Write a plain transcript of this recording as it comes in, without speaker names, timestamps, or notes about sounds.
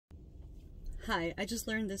Hi, I just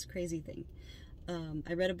learned this crazy thing.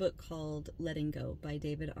 I read a book called Letting Go by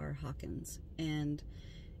David R. Hawkins, and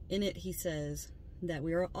in it he says that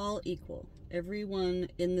we are all equal. Everyone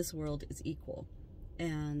in this world is equal,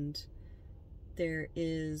 and there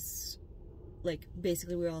is, like,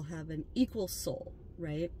 basically we all have an equal soul,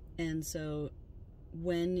 right? And so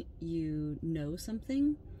when you know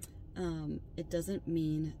something, it doesn't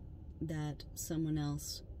mean that someone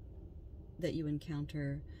else that you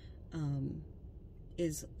encounter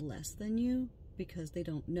is less than you because they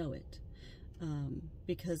don't know it.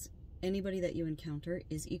 Because anybody that you encounter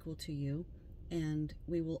is equal to you, and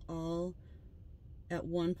we will all, at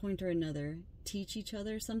one point or another, teach each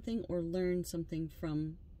other something or learn something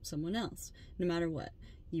from someone else, no matter what.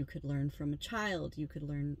 You could learn from a child, you could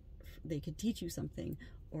learn, they could teach you something,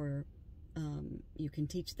 or you can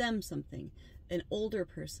teach them something. An older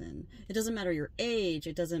person, it doesn't matter your age,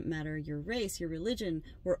 it doesn't matter your race, your religion,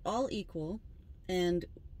 we're all equal, and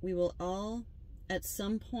we will all at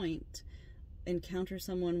some point encounter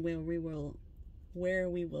someone where we will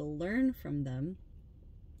learn from them,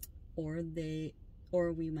 or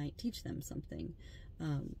we might teach them something.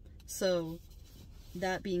 So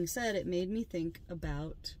that being said, it made me think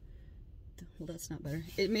about, well, that's not better.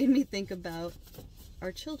 It made me think about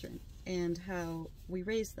our children and how we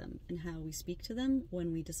raise them and how we speak to them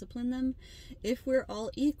when we discipline them. If we're all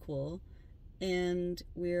equal and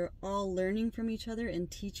we're all learning from each other and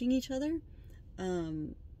teaching each other,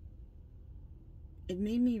 it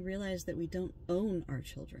made me realize that we don't own our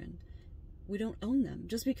children. We don't own them.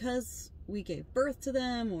 Just because we gave birth to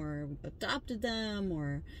them or adopted them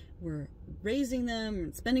or we're raising them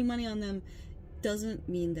and spending money on them doesn't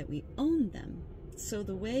mean that we own them. So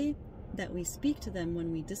the way that we speak to them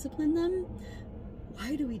when we discipline them,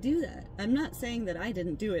 why do we do that? I'm not saying that I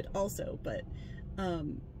didn't do it also, but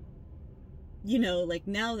you know, like,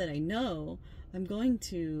 now that I know, I'm going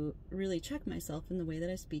to really check myself in the way that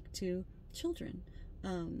I speak to children,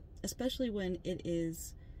 especially when it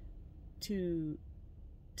is to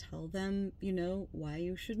tell them, you know, why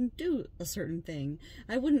you shouldn't do a certain thing.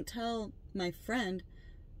 I wouldn't tell my friend,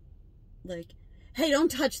 like, hey,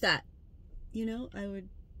 don't touch that. You know, I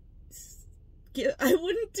wouldn't do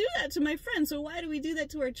that to my friend. So why do we do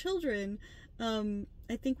that to our children? I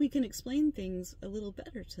think we can explain things a little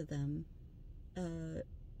better to them,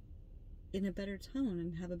 in a better tone,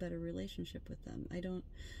 and have a better relationship with them.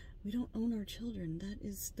 We don't own our children. That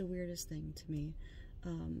is the weirdest thing to me.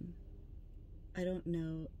 I don't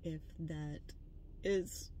know if that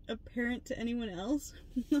is apparent to anyone else,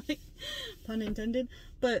 like, pun intended,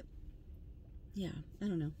 but yeah, I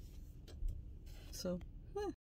don't know. So,